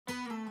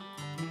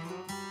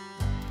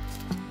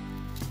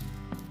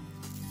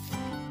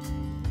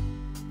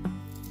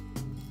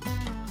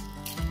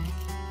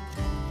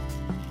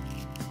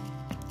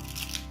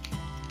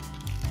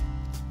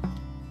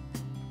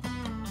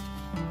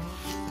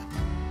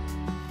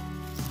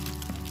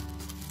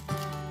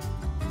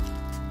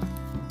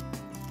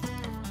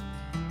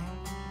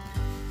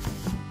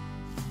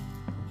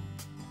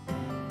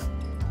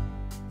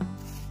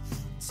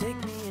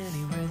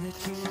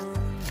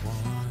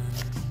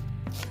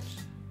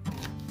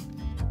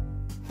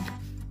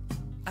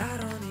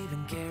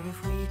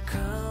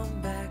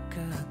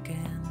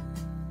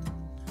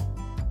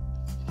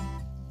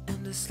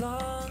as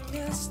long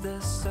as the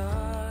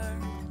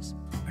stars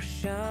are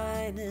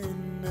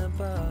shining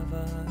above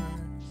us,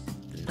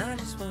 then I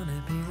just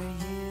wanna be where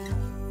you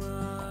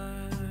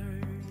are.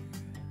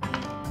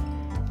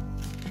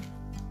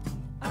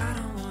 I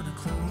don't wanna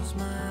close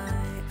my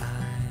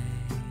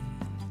eyes,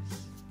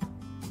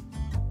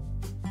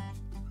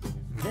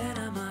 then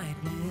I might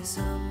miss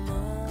a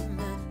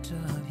moment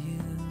of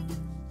you.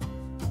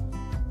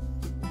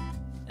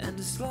 And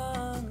as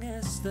long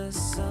as the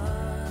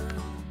sun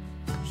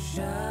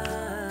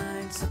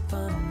shines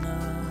upon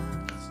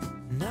us,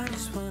 and I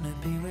just wanna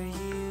be where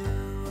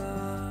you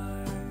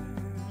are.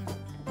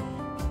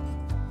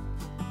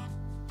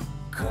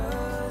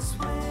 'Cause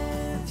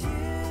with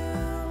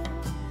you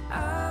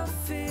I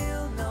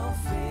feel no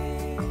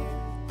fear,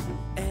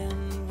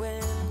 and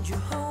when you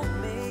hold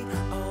me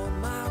all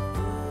my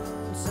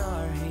wounds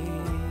are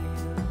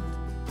healed.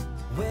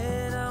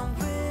 When I'm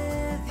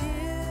with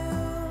you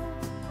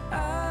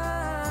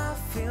I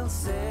feel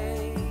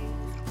safe.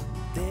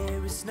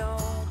 There is no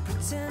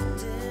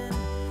pretending,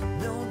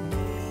 no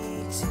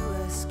need to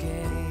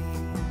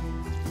escape.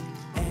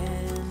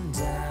 And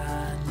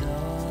I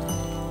know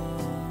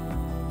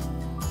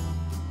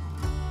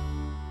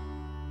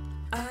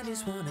I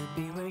just wanna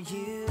be where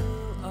you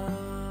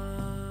are.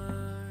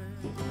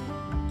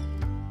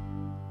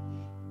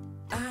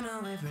 I know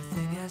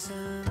everything has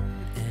an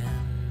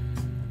end,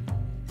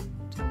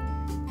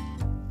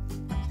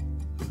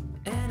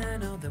 and I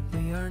know that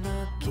we are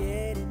not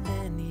getting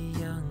any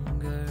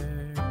younger.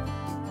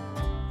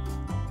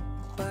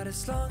 But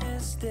as long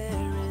as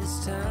there is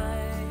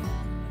time,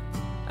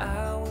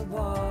 I will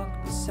walk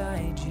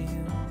beside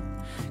you.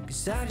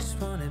 'Cause I just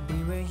wanna be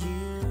where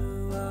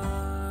you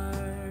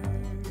are.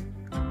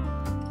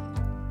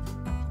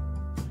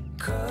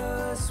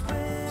 'Cause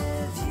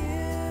with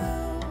you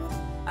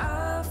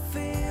I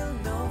feel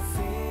no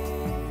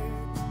fear,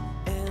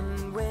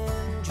 and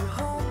when you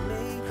hold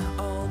me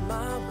all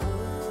my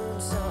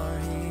wounds are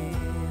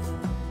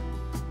healed.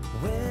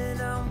 When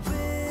I'm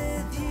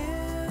with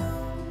you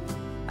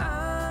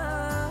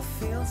I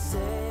feel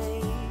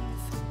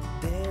safe.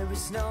 There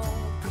is no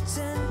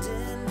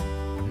pretending,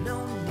 no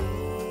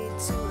need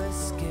to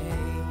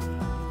escape.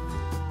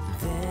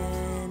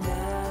 Then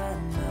I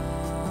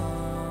know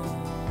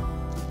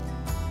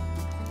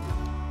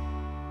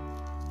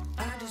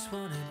I just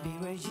wanna be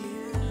where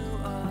you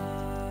are.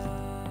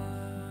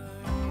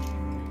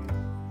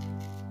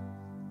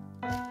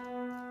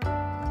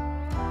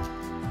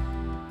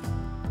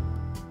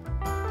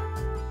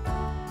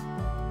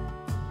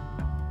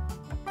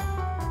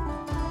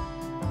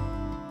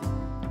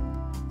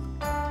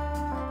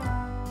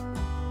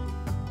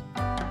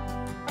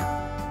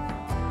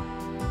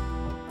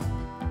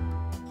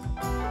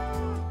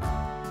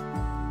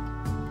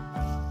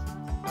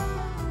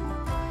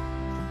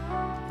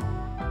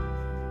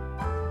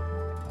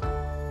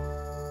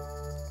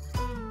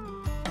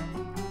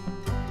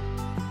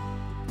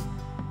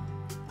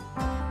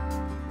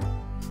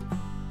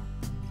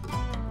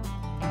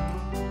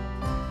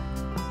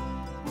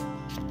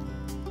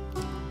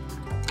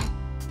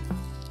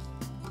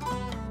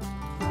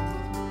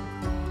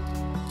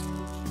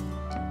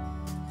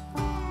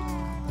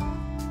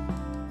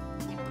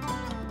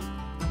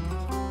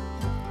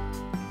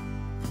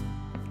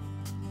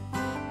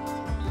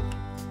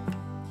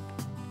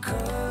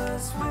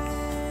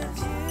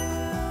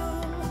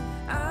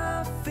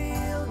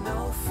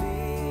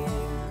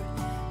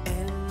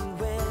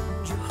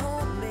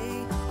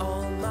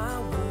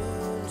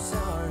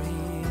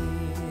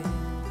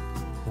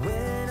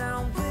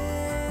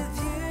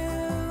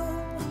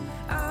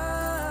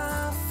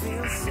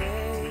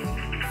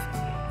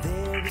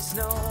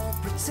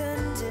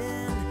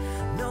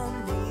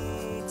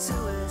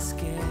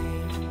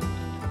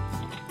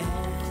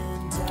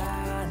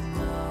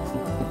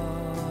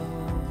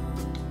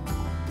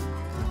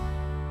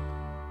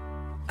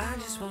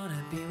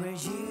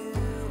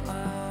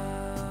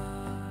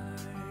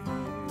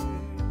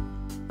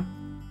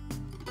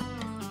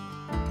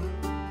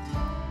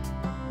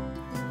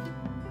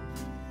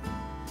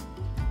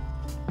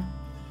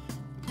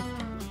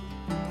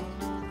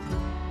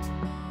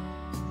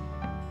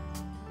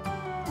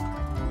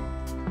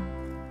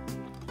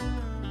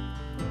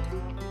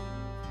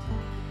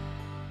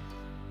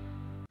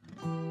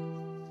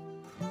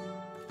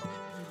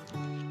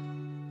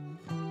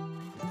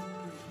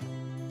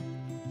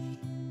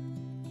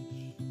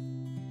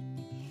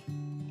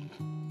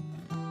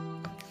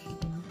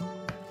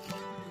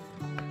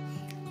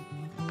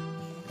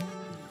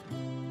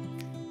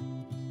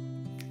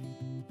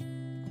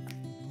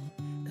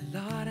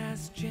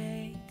 has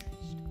changed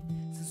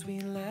since we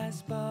last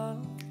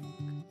spoke.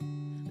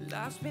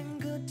 Life's been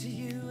good to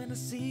you, and I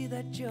see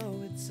that you're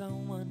with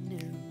someone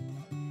new.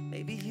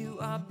 Maybe you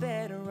are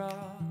better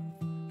off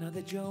now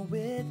that you're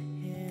with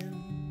him.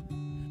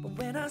 But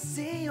when I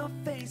see your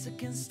face, I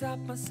can't stop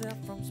myself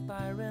from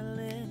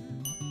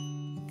spiraling.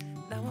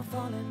 Now I'm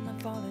falling, I'm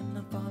falling,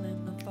 I'm falling,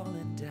 I'm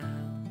falling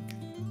down.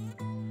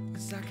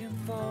 'Cause I can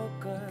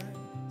focus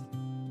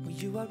when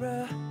you are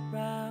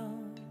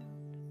around.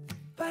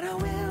 But I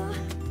will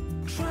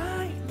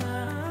trying